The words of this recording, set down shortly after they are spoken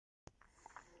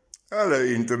Hello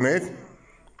Internet.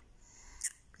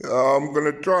 I'm going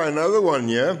to try another one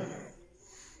here.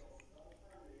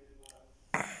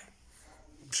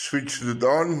 Switched it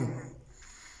on.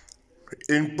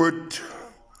 Input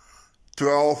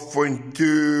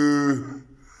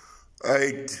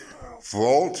 12.28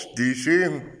 volts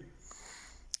DC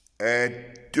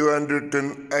at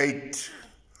 208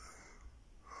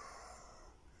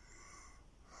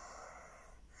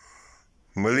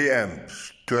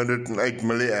 milliamps. 208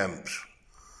 milliamps.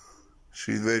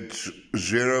 See, that's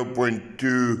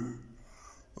 0.2,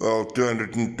 well,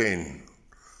 210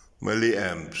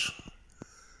 milliamps.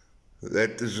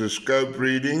 That is a scope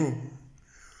reading.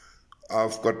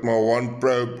 I've got my one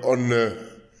probe on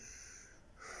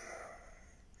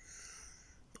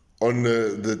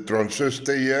the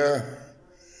transistor here,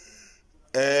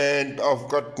 and I've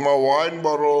got my wine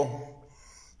bottle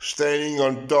standing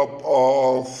on top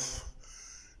of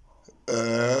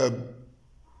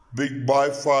Big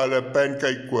Bi-filar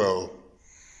pancake coil.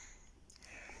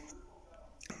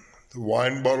 The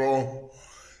wine bottle,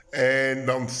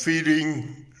 and I'm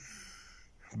feeding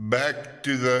back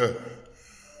to the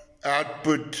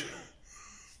output.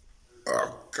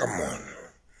 Oh, come on.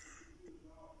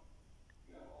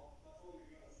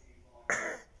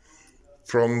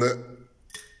 From the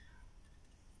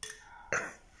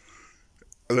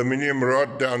aluminium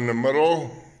rod down the middle,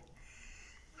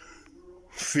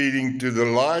 feeding to the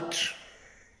light,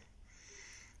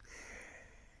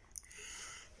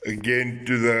 again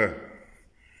to the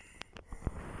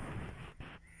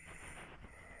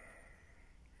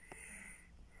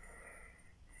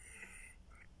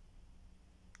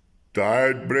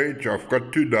diode bridge. I've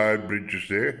got two diode bridges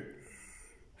there,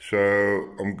 so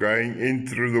I'm going in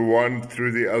through the one,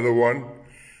 through the other one,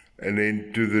 and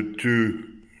then to the two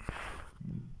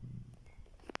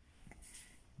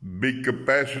big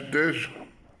capacitors,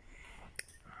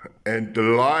 and the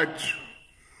lights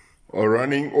are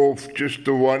running off just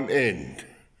the one end.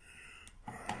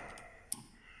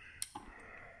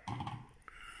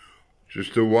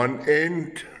 Just the one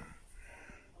end,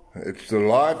 it's the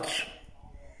lights,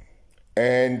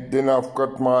 and then I've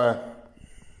got my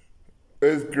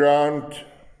earth ground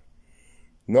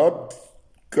not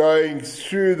going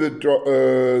through the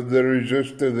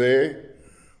resistor there,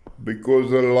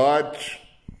 because the lights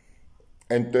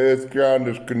and the earth ground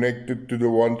is connected to the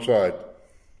one side.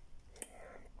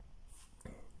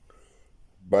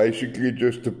 Basically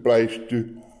just a place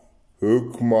to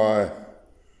hook my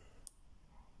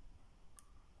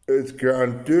earth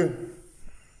ground to,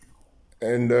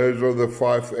 and those are the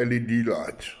 5 LED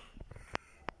lights.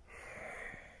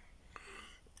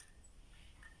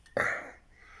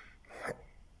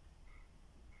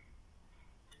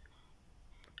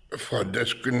 If I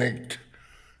disconnect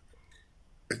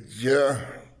it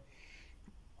here,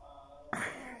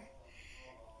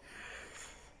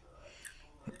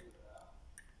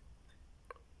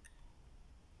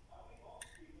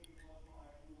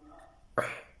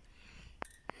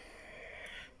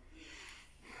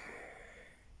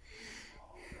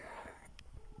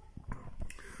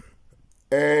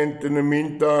 and in the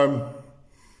meantime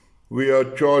we are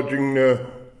charging the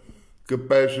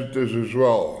capacitors as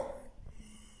well.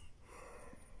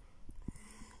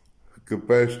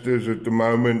 Capacitors at the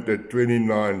moment at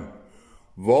 29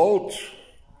 volts.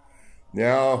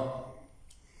 Now,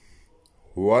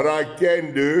 what I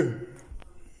can do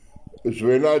is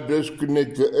when I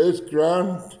disconnect the earth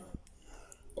ground,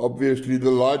 obviously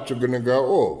the lights are going to go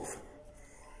off.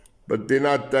 But then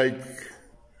I take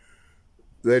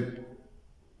that,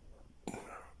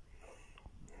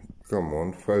 come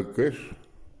on, focus.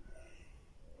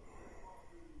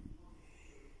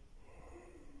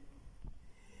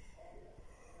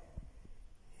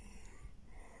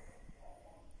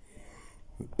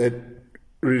 That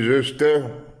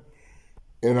resistor,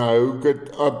 and I hook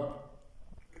it up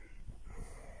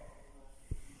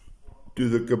to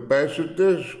the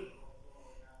capacitors,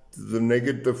 to the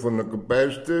negative on the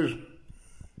capacitors,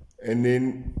 and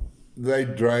then they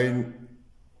drain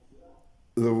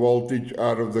the voltage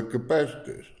out of the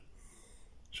capacitors.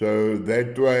 So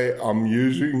that way I'm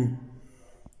using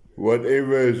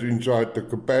whatever is inside the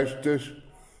capacitors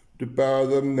to power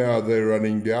them. Now they're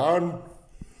running down.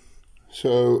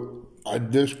 So I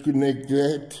disconnect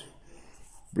that,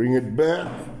 bring it back,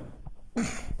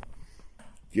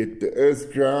 get the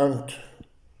earth ground,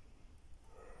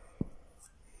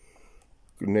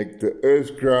 connect the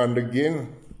earth ground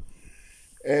again,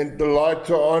 and the lights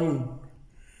are on,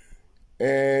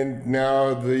 and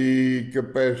now the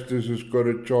capacitors has got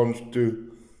a chance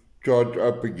to charge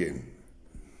up again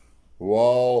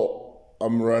while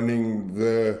I'm running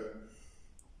the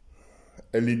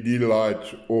LED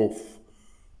lights off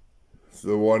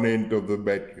the one end of the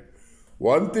battery.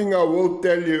 One thing I will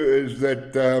tell you is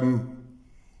that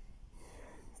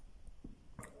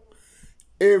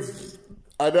if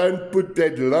I don't put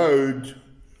that load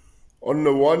on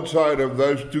the one side of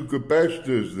those two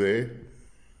capacitors there,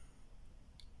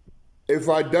 if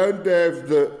I don't have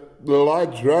the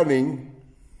lights running,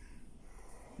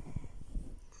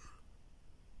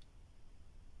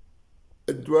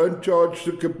 it won't charge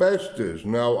the capacitors.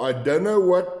 Now, I don't know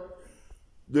what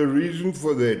the reason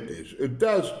for that is. It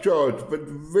does charge, but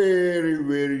very,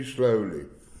 very slowly.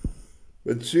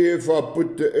 But see, if I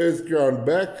put the earth ground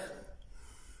back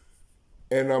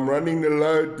and I'm running the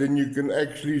load, then you can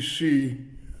actually see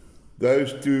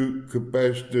those two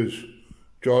capacitors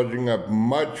charging up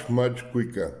much, much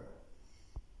quicker.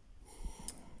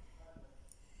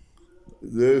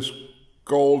 This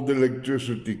cold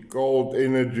electricity, cold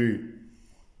energy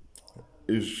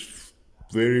is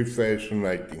very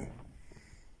fascinating.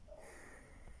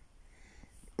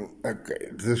 Okay,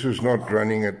 this is not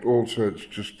running at all, so it's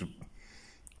just a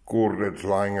cord that's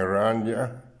lying around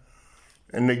here.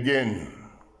 And again,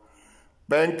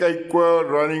 pancake coil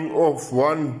running off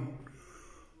one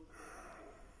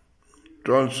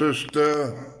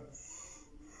transistor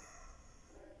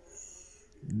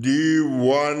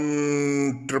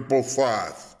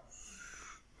D1555,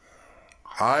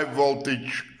 high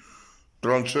voltage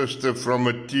transistor from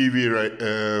a TV,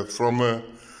 from a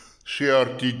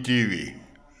CRT TV.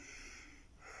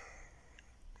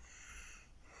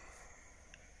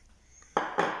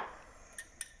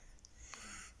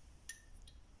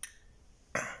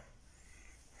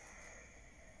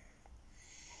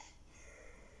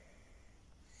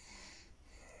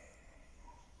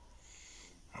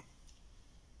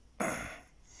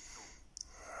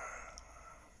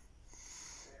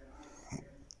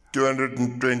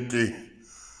 $220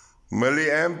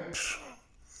 milliamps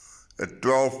at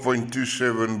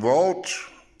 12.27 volts,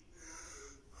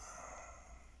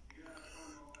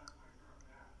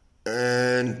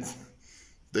 and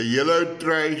the yellow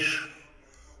trace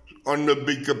on the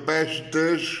big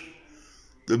capacitors.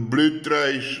 The blue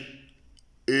trace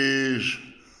is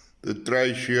the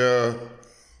trace here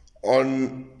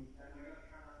on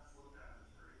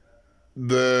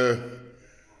the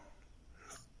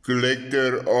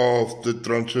collector of the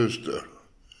transistor.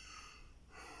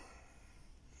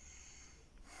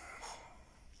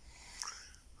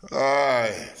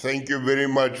 Thank you very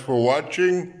much for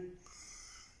watching.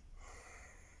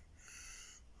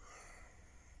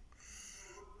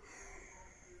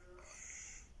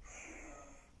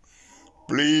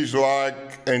 Please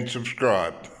like and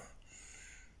subscribe.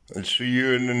 I'll see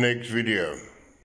you in the next video.